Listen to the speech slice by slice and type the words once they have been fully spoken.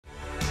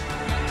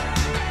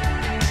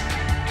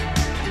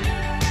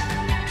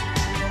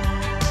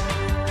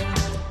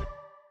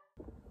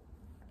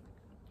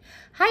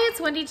Hi,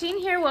 it's Wendy Jean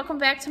here. Welcome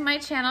back to my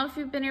channel if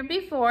you've been here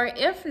before.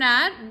 If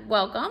not,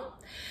 welcome.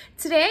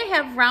 Today I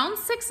have round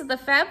 6 of the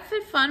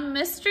FabFitFun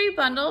mystery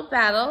bundle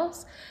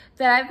battles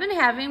that I've been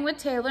having with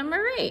Taylor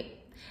Marie.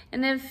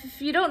 And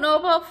if you don't know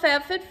about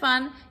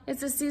FabFitFun,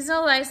 it's a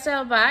seasonal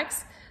lifestyle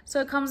box.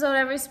 So it comes out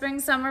every spring,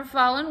 summer,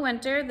 fall, and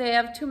winter. They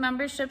have 2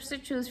 memberships to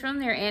choose from,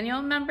 their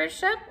annual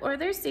membership or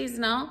their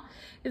seasonal.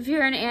 If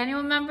you're an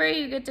annual member,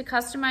 you get to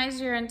customize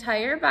your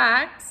entire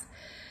box.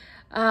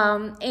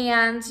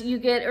 And you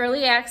get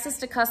early access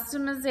to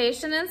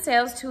customization and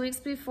sales 2 weeks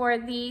before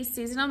the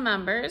seasonal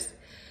members.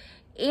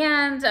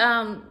 And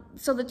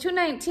so the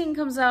 $219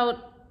 comes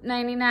out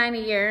 $99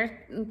 a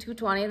year, and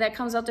 $220. That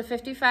comes out to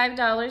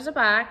 $55 a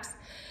box.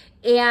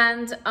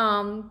 And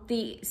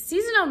the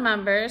seasonal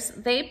members,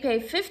 they pay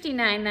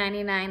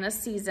 $59.99 a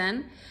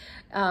season.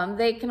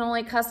 They can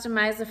only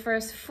customize the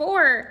first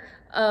 4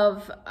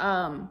 of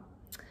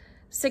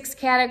 6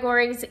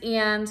 categories,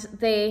 and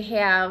they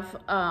have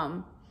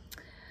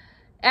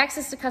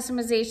access to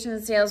customization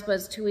and sales, but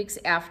it's 2 weeks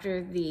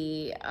after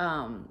the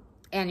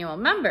annual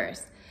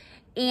members.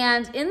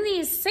 And in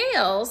these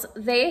sales,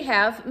 they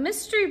have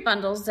mystery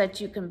bundles that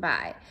you can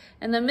buy.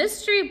 And the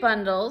mystery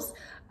bundles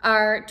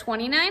are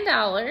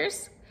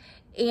 $29,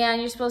 and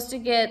you're supposed to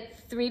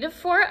get 3 to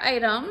 4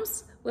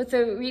 items with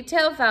a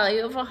retail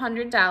value of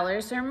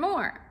 $100 or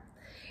more.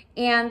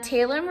 And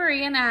Taylor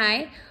Marie and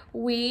I,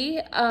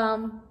 we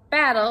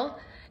battle,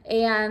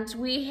 and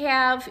we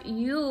have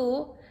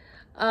you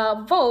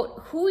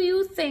vote who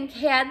you think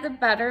had the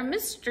better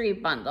mystery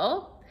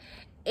bundle.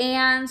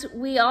 And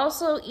we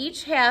also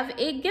each have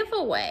a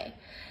giveaway.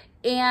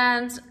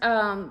 And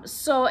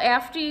so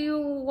after you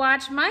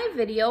watch my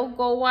video,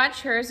 go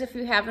watch hers if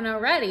you haven't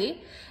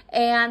already,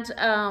 and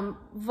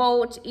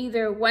vote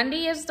either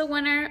Wendy is the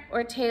winner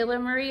or Taylor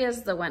Marie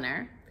is the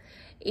winner.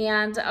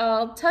 And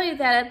I'll tell you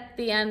that at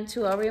the end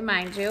too, I'll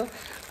remind you.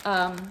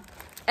 And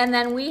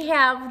then we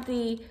have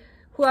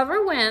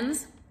whoever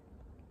wins,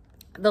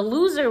 the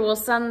loser will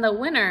send the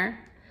winner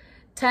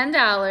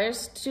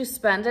 $10 to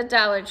spend at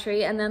Dollar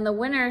Tree, and then the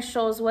winner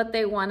shows what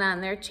they won on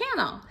their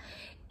channel.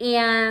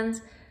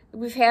 And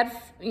we've had,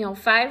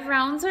 5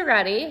 rounds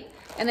already,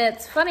 and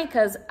it's funny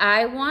because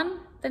I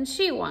won, then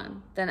she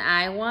won, then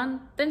I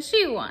won, then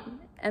she won,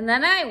 and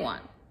then I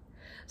won.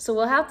 So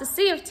we'll have to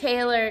see if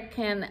Taylor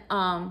can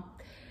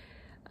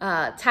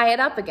tie it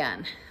up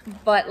again.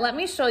 But let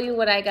me show you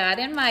what I got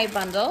in my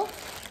bundle.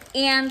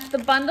 And the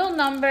bundle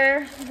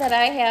number that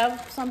I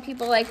have, some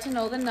people like to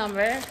know the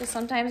number, because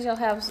sometimes you'll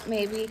have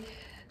maybe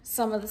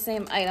some of the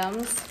same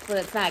items, but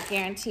it's not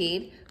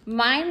guaranteed.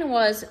 Mine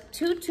was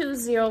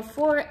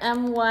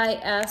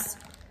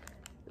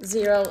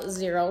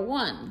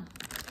 2204MYS001.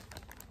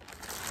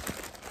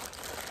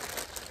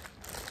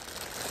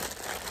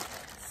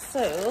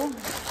 So,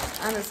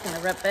 I'm just gonna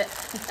rip it.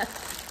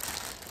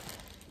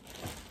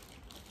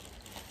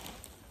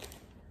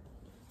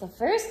 The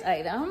first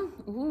item,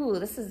 ooh,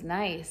 this is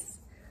nice.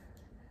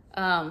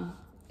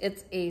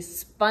 It's a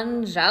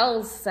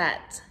Spongel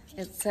set.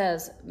 It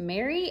says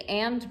Merry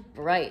and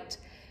Bright.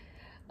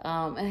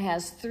 It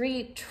has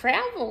 3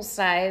 travel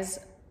size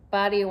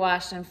body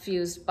wash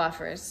infused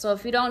buffers. So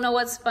if you don't know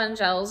what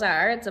Spongels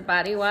are, it's a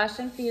body wash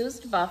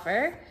infused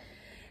buffer.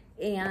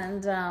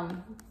 And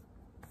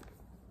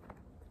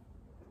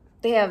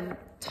they have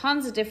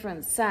tons of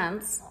different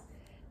scents.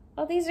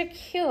 Oh, these are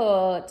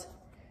cute.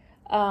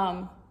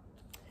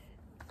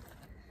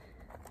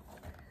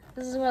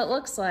 This is what it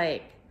looks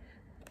like.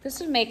 This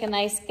would make a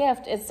nice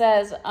gift. It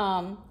says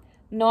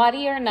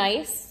Naughty or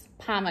Nice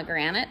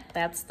Pomegranate.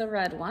 That's the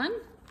red one.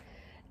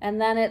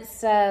 And then it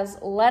says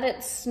Let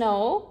It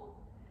Snow.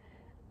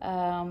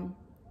 And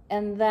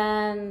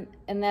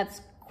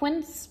that's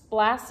Quince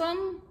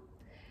Blossom.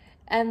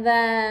 And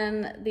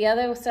then the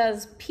other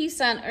says Peace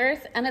on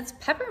Earth, and it's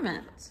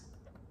peppermint.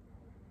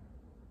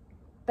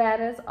 That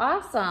is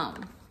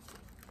awesome.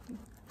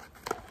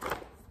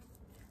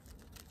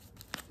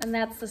 And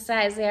that's the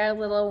size. They are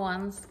little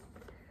ones.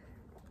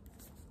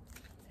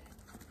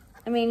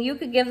 I mean, you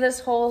could give this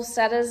whole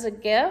set as a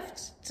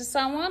gift to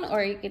someone,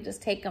 or you could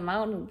just take them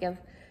out and give.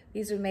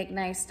 These would make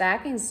nice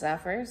stocking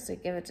stuffers. So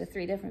give it to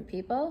 3 different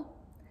people.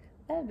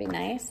 That would be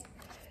nice.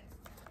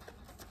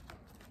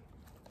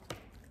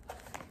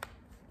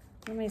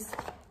 Let me see.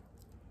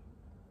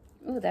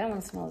 Ooh, that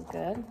one smells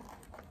good.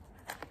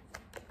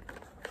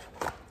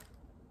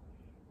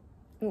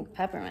 Ooh,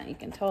 peppermint. You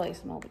can totally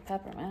smell the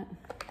peppermint.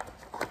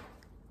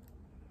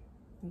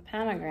 And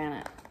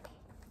pomegranate.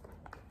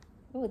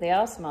 Ooh, they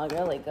all smell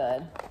really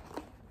good.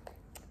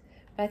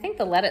 But I think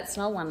the Let It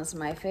Snow one is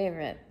my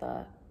favorite,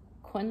 the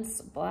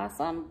Quince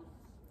Blossom.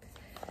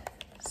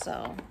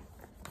 So,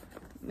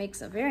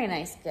 makes a very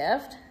nice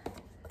gift.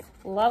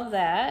 Love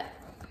that.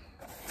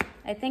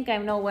 I think I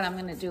know what I'm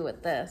gonna do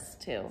with this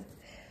too.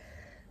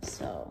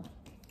 So,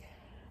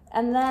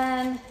 and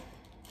then,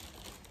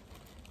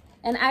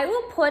 and I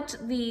will put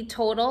the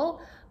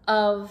total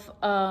of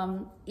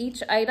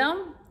each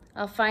item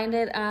I'll find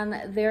it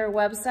on their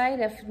website.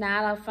 If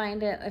not, I'll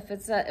find it,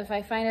 if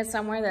I find it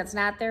somewhere that's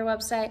not their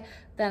website,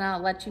 then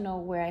I'll let you know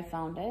where I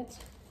found it.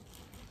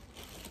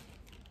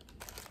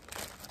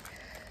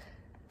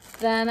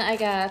 Then I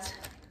got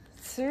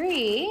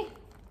 3.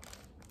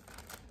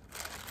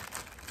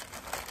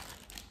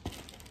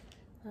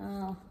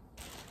 Oh,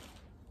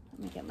 let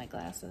me get my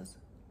glasses.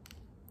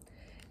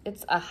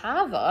 It's a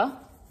Hava,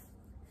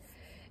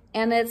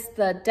 and it's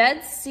the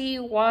Dead Sea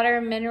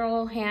Water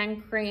Mineral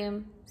Hand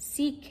Cream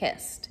Sea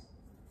Kissed.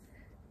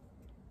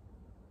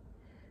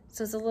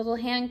 So it's a little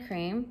hand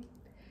cream.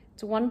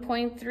 It's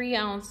 1.3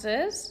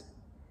 ounces,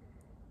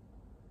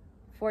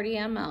 40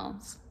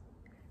 mLs.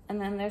 And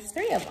then there's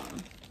 3 of them.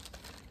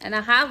 And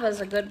Ahava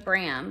is a good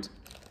brand.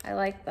 I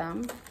like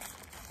them.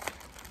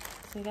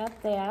 So we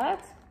got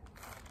that.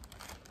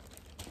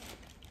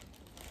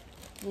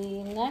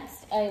 The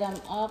next item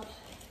up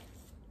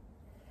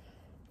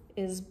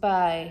is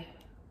by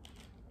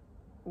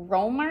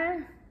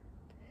Romer,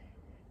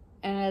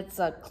 and it's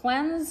a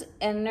Cleanse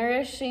and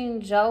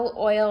Nourishing Gel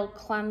Oil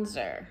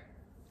Cleanser.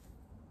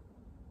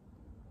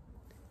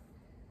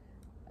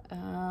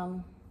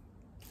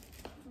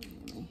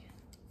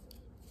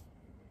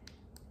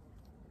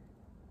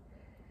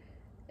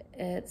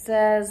 It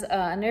says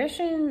a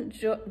nourishing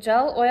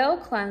gel oil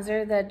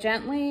cleanser that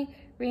gently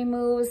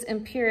removes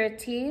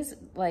impurities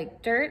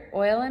like dirt,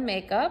 oil, and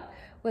makeup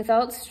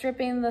without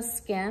stripping the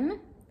skin.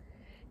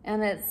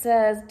 And it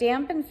says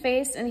dampen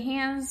face and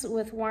hands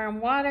with warm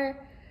water,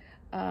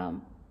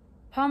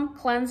 pump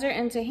cleanser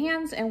into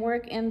hands and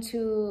work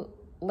into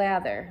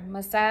lather.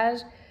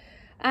 Massage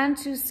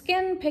onto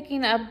skin,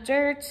 picking up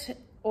dirt,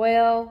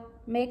 oil,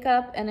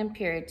 makeup, and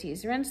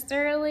impurities. Rinse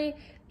thoroughly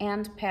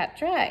and pat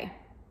dry.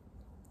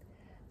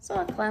 So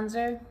a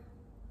cleanser.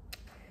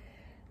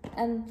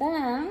 And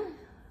then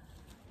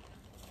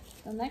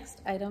the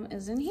next item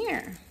is in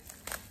here.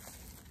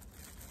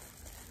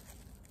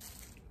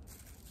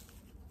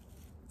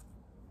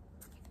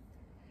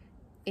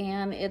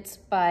 And it's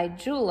by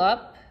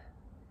Julep,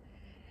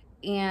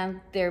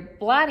 and they're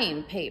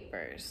blotting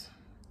papers.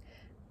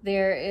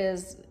 There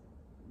is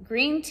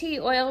green tea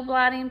oil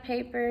blotting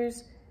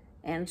papers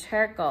and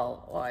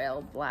charcoal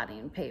oil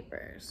blotting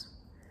papers.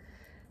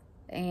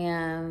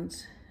 And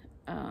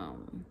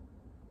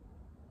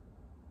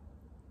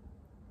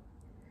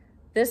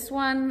this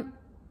one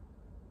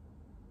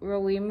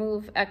will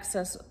remove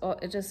excess,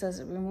 it just says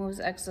it removes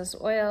excess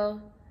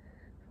oil,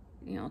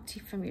 you know,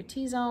 from your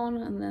T-zone.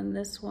 And then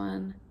this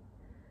one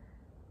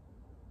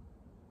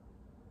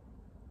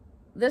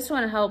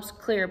helps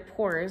clear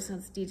pores.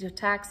 It's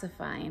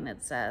detoxifying,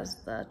 it says,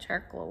 the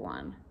charcoal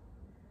one.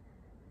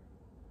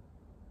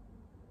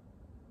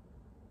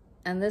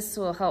 And this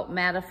will help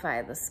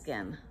mattify the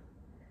skin.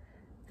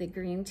 The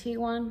green tea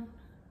one.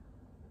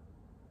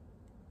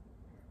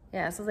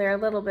 Yeah, so they're a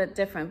little bit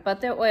different,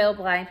 but they're oil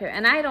blotting paper.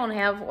 And I don't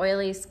have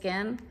oily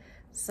skin,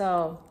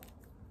 so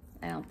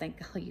I don't think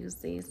I'll use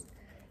these.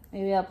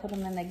 Maybe I'll put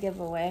them in the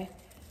giveaway.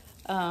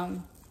 Or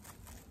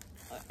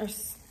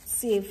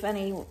see if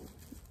any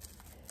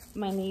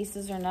my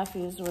nieces or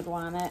nephews would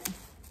want it.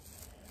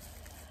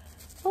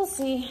 We'll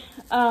see.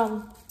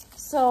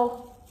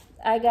 So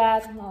I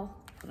got, well,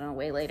 put it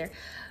away later.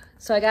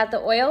 So I got the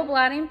oil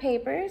blotting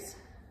papers.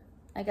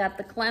 I got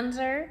the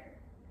cleanser.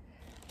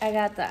 I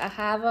got the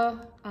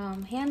Ahava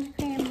hand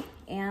cream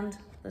and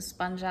the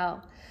sponge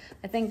gel.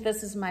 I think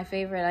this is my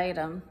favorite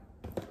item.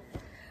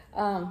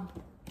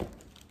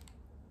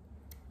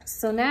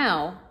 So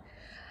now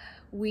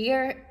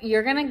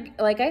you're gonna,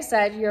 like I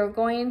said, you're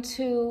going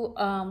to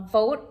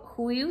vote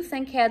who you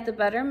think had the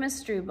better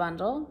mystery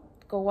bundle.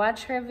 Go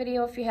watch her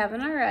video if you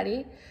haven't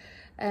already,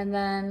 and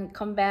then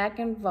come back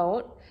and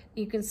vote.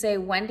 You can say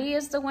Wendy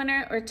is the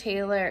winner or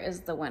Taylor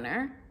is the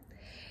winner.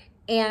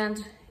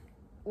 And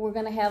we're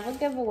gonna have a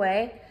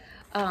giveaway.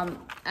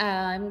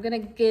 I'm gonna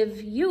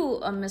give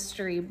you a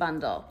mystery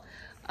bundle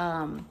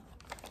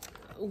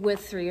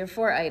with 3 or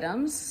 4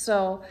 items.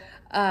 So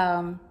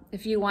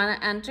if you wanna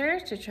enter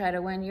to try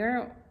to win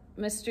your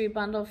mystery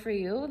bundle for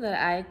you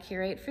that I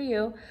curate for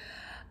you,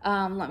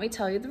 let me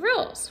tell you the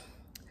rules.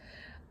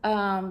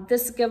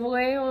 This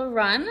giveaway will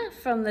run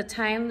from the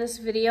time this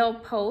video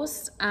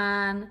posts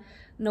on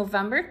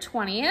November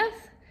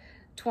 20th,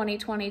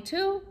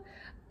 2022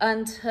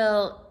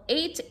 until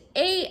 8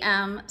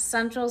 a.m.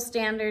 Central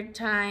Standard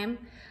Time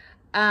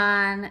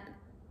on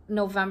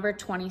November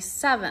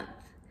 27th.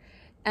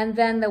 And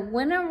then the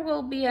winner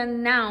will be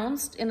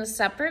announced in a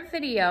separate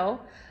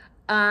video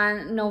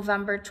on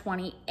November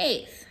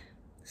 28th,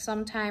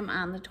 sometime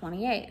on the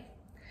 28th.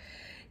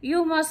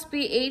 You must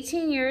be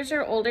 18 years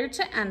or older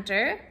to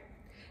enter.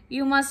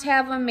 You must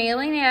have a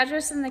mailing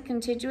address in the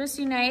contiguous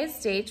United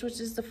States, which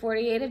is the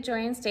 48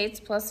 adjoining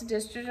states plus the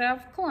District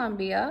of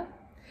Columbia.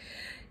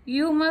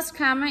 You must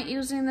comment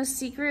using the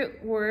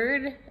secret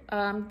word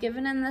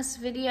given in this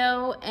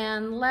video,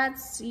 and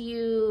let's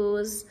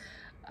use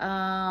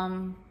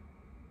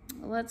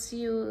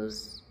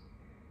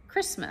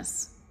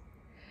Christmas.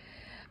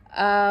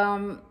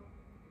 And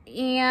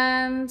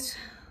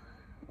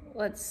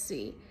let's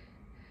see.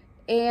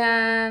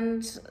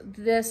 And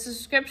the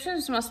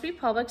subscriptions must be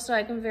public so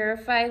I can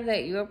verify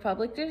that you are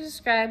publicly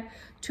subscribed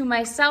to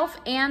myself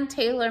and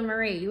Taylor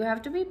Marie. You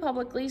have to be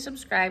publicly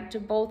subscribed to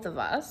both of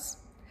us.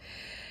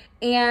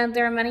 And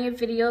there are many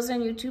videos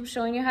on YouTube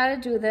showing you how to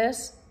do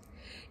this.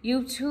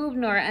 YouTube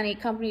nor any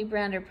company,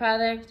 brand, or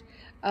product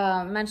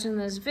mentioned in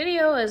this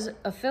video is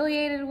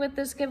affiliated with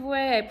this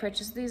giveaway. I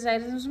purchased these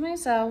items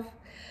myself.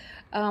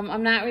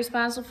 I'm not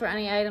responsible for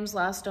any items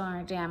lost, stolen,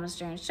 or damaged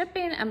during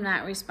shipping. I'm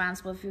not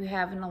responsible if you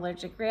have an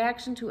allergic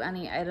reaction to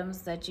any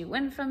items that you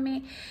win from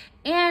me.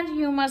 And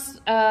you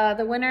must,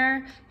 the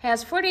winner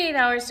has 48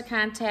 hours to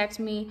contact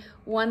me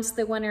once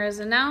the winner is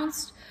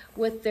announced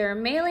with their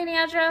mailing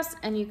address,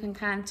 and you can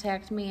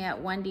contact me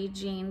at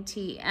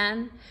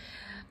wendyjeantn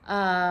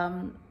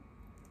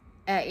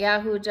at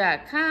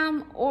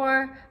yahoo.com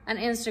or on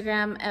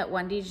Instagram at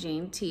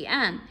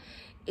wendyjeantn.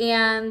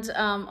 And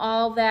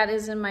all that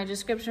is in my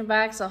description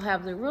box. I'll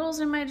have the rules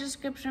in my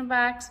description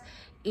box.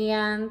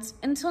 And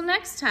until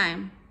next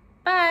time,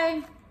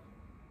 bye.